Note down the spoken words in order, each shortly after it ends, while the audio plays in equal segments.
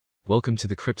Welcome to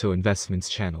the Crypto Investments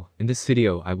channel. In this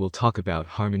video I will talk about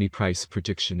Harmony price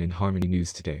prediction and Harmony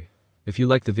news today. If you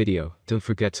like the video, don't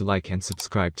forget to like and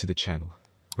subscribe to the channel.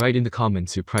 Write in the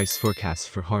comments your price forecast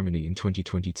for Harmony in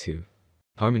 2022.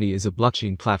 Harmony is a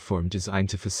blockchain platform designed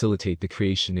to facilitate the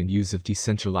creation and use of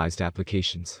decentralized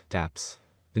applications, dApps.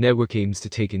 The network aims to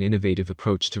take an innovative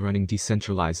approach to running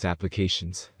decentralized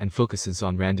applications and focuses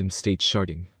on random state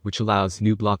sharding, which allows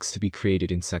new blocks to be created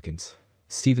in seconds.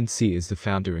 Stephen C. is the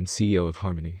founder and CEO of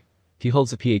Harmony. He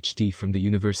holds a PhD from the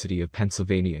University of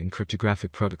Pennsylvania in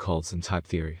cryptographic protocols and type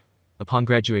theory. Upon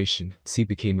graduation, C.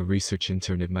 became a research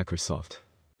intern at Microsoft.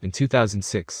 In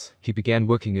 2006, he began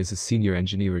working as a senior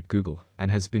engineer at Google and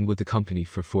has been with the company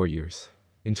for 4 years.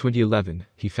 In 2011,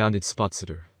 he founded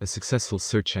Spotster, a successful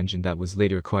search engine that was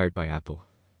later acquired by Apple.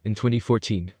 In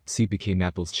 2014, C. became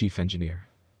Apple's chief engineer.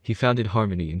 He founded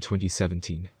Harmony in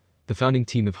 2017. The founding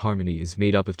team of Harmony is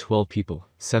made up of 12 people,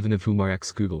 7 of whom are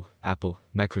ex-Google, Apple,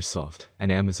 Microsoft, and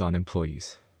Amazon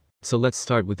employees. So let's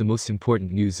start with the most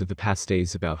important news of the past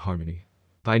days about Harmony.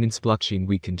 Binance Blockchain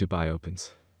Week in Dubai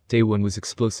opens. Day 1 was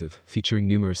explosive, featuring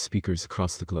numerous speakers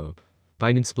across the globe.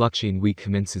 Binance Blockchain Week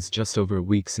commences just over a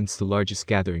week since the largest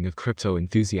gathering of crypto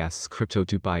enthusiasts, Crypto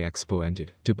Dubai Expo,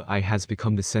 ended. Dubai has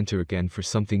become the center again for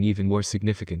something even more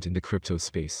significant in the crypto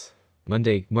space.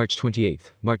 Monday, March 28th,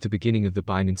 marked the beginning of the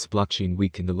Binance Blockchain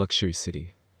Week in the luxury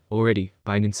city. Already,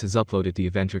 Binance has uploaded the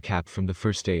event recap from the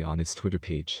first day on its Twitter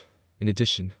page. In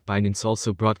addition, Binance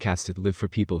also broadcasted live for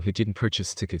people who didn't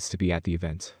purchase tickets to be at the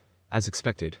event. As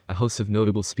expected, a host of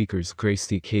notable speakers graced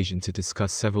the occasion to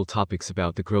discuss several topics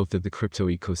about the growth of the crypto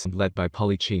ecosystem led by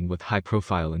Polychain, with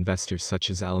high-profile investors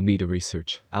such as Alameda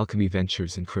Research, Alchemy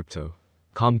Ventures and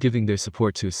Crypto.com giving their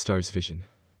support to Astar's vision.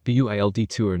 BUILD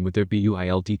Tourin. With their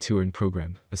BUILD Tourin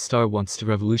program, Astar wants to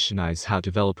revolutionize how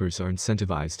developers are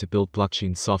incentivized to build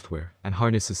blockchain software and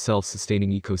harness a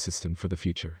self-sustaining ecosystem for the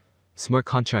future. Smart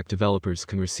contract developers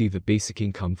can receive a basic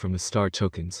income from Astar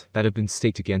tokens that have been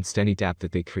staked against any dApp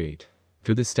that they create.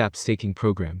 Through this dApp staking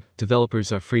program,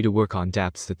 developers are free to work on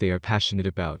dApps that they are passionate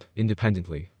about,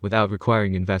 independently, without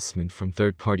requiring investment from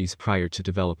third parties prior to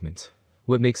development.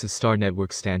 What makes Astar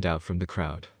Network stand out from the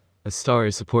crowd? Astar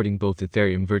is supporting both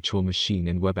Ethereum Virtual Machine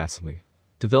and WebAssembly.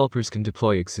 Developers can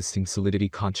deploy existing Solidity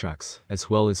contracts, as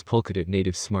well as Polkadot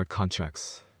native smart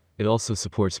contracts. It also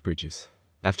supports bridges.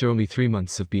 After only 3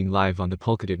 months of being live on the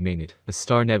Polkadot mainnet,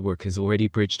 Astar Network has already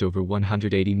bridged over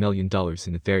 $180 million in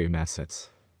Ethereum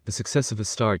assets. The success of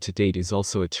Astar to date is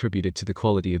also attributed to the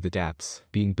quality of the dApps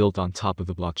being built on top of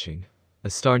the blockchain.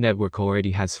 Astar Network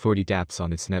already has 40 dApps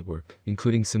on its network,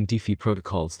 including some DeFi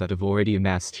protocols that have already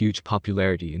amassed huge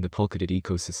popularity in the Polkadot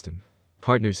ecosystem.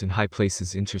 Partners in high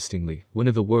places. Interestingly, one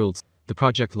of the world's the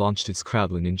project launched its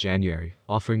crowdloan in January,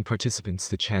 offering participants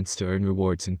the chance to earn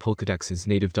rewards in Polkadot's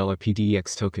native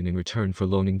 $PDEX token in return for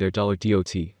loaning their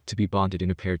 $DOT to be bonded in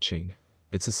a paired chain.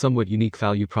 It's a somewhat unique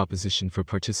value proposition for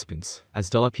participants, as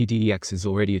 $PDEX is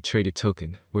already a traded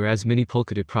token, whereas many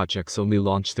Polkadot projects only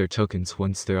launch their tokens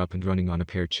once they're up and running on a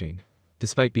paired chain.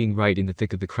 Despite being right in the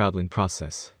thick of the crowdloan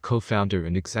process, co-founder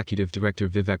and executive director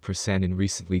Vivek Prasannan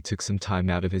recently took some time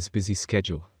out of his busy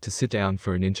schedule to sit down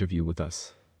for an interview with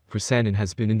us. Prasannan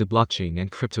has been in the blockchain and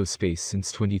crypto space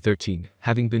since 2013,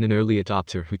 having been an early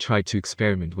adopter who tried to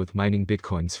experiment with mining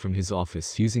bitcoins from his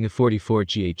office using a 44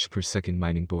 GH per second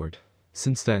mining board.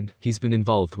 Since then, he's been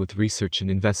involved with research and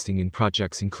investing in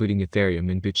projects including Ethereum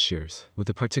and BitShares, with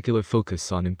a particular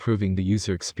focus on improving the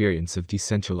user experience of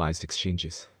decentralized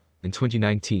exchanges. In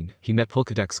 2019, he met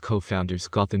Polkadot's co-founders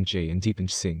Gautam J and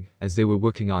Deepanj Singh as they were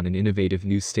working on an innovative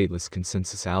new stateless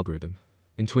consensus algorithm.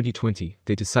 In 2020,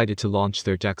 they decided to launch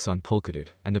their DEX on Polkadot,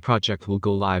 and the project will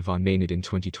go live on mainnet in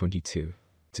 2022.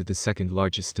 To the second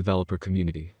largest developer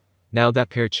community. Now that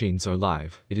pair chains are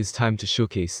live, it is time to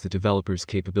showcase the developers'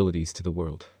 capabilities to the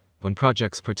world. When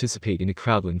projects participate in a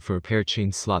crowdloan for a pair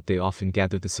chain slot, they often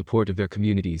gather the support of their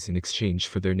communities in exchange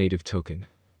for their native token.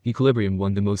 Equilibrium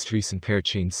won the most recent pair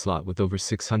chain slot with over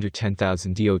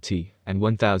 610,000 DOT and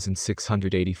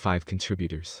 1,685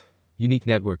 contributors. Unique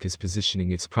Network is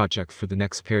positioning its project for the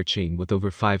next pair chain with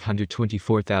over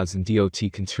 524,000 DOT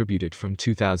contributed from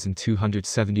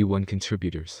 2,271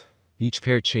 contributors. Each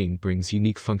pair chain brings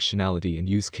unique functionality and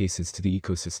use cases to the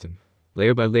ecosystem.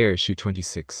 Layer by layer. Issue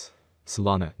 26.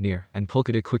 Solana, Near, and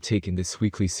Polkadot Quick Take. In this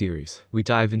weekly series, we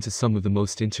dive into some of the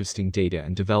most interesting data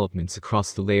and developments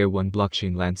across the Layer 1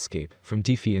 blockchain landscape, from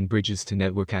DeFi and bridges to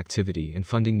network activity and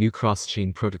funding. New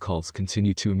cross-chain protocols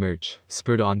continue to emerge,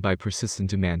 spurred on by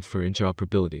persistent demand for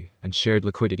interoperability and shared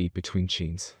liquidity between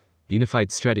chains.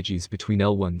 Unified strategies between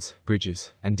L1s,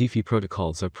 bridges, and DeFi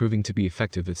protocols are proving to be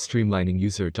effective at streamlining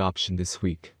user adoption. This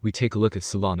week, we take a look at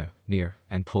Solana, Near,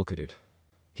 and Polkadot.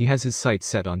 He has his sights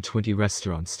set on 20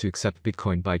 restaurants to accept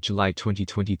Bitcoin by July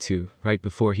 2022, right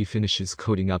before he finishes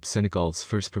coding up Senegal's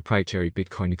first proprietary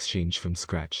Bitcoin exchange from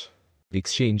scratch. The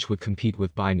exchange would compete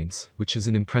with Binance, which has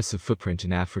an impressive footprint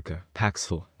in Africa,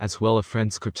 Paxful, as well as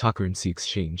Friend's cryptocurrency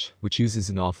exchange, which uses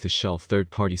an off-the-shelf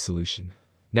third-party solution.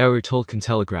 Now we're told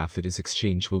Cointelegraph that his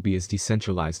exchange will be as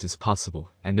decentralized as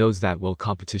possible, and knows that while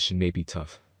competition may be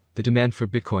tough, the demand for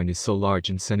Bitcoin is so large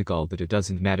in Senegal that it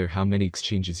doesn't matter how many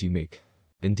exchanges you make.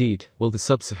 Indeed, while the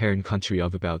sub-Saharan country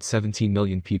of about 17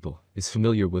 million people is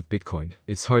familiar with Bitcoin,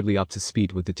 it's hardly up to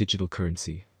speed with the digital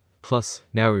currency. Plus,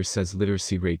 Naur says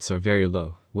literacy rates are very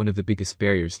low, one of the biggest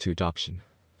barriers to adoption.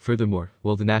 Furthermore,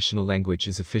 while the national language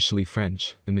is officially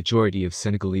French, the majority of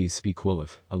Senegalese speak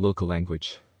Wolof, a local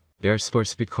language. There are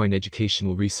sparse Bitcoin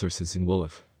educational resources in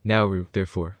Wolof. Nauru,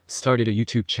 therefore, started a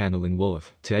YouTube channel in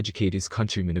Wolof to educate his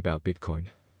countrymen about Bitcoin.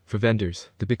 For vendors,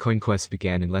 the Bitcoin quest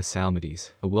began in Les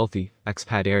Almadies, a wealthy,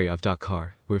 expat area of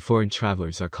Dakar, where foreign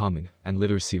travelers are common and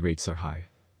literacy rates are high.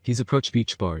 He's approached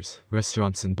beach bars,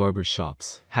 restaurants and barber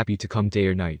shops, happy to come day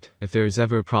or night if there is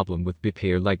ever a problem with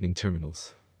BitPay or Lightning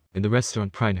terminals. In the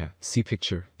restaurant Prina, see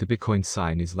picture, the Bitcoin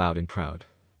sign is loud and proud.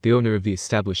 The owner of the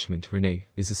establishment, Rene,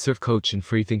 is a surf coach and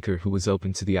freethinker who was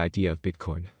open to the idea of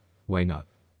Bitcoin. Why not?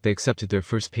 They accepted their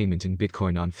first payment in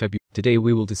Bitcoin on February. Today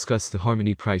we will discuss the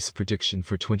Harmony price prediction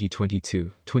for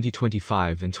 2022,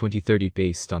 2025 and 2030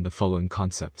 based on the following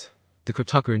concept. The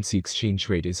cryptocurrency exchange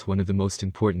rate is one of the most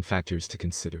important factors to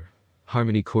consider.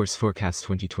 Harmony course forecast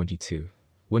 2022.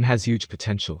 One has huge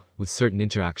potential. With certain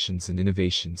interactions and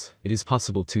innovations, it is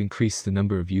possible to increase the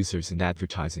number of users and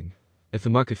advertising. If the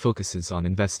market focuses on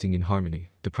investing in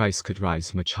Harmony, the price could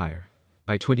rise much higher.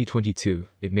 By 2022,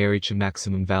 it may reach a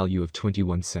maximum value of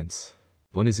 21 cents.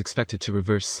 One is expected to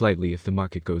reverse slightly if the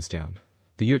market goes down.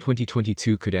 The year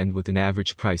 2022 could end with an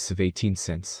average price of 18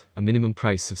 cents, a minimum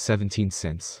price of 17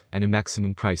 cents, and a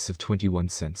maximum price of 21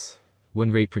 cents.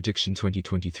 One rate prediction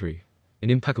 2023. An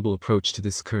impeccable approach to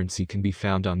this currency can be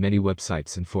found on many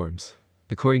websites and forums.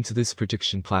 According to this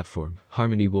prediction platform,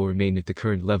 Harmony will remain at the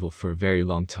current level for a very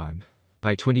long time.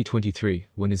 By 2023,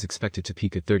 one is expected to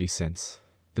peak at 30 cents.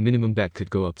 The minimum bet could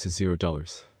go up to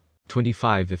 $0.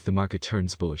 25 if the market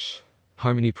turns bullish.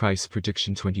 Harmony price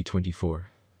prediction 2024.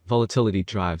 Volatility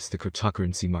drives the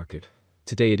cryptocurrency market.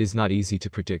 Today it is not easy to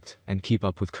predict and keep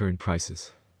up with current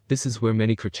prices. This is where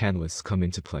many cryptanalysts come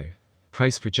into play.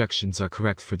 Price projections are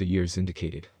correct for the years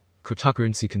indicated.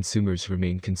 Cryptocurrency consumers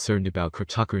remain concerned about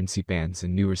cryptocurrency bans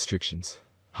and new restrictions.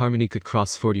 Harmony could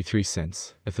cross 43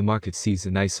 cents if the market sees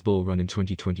a nice bull run in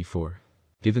 2024.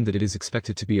 Given that it is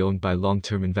expected to be owned by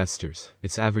long-term investors,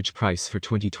 its average price for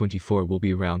 2024 will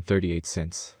be around 38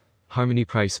 cents. Harmony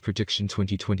price prediction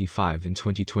 2025 and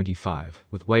 2025.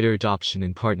 With wider adoption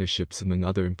and partnerships among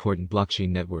other important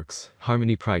blockchain networks,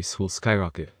 Harmony price will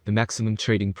skyrocket. The maximum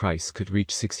trading price could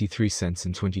reach 63 cents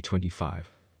in 2025.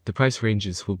 The price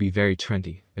ranges will be very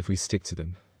trendy if we stick to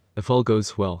them. If all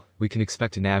goes well, we can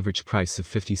expect an average price of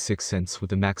 56 cents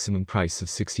with a maximum price of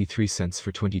 63 cents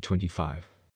for 2025.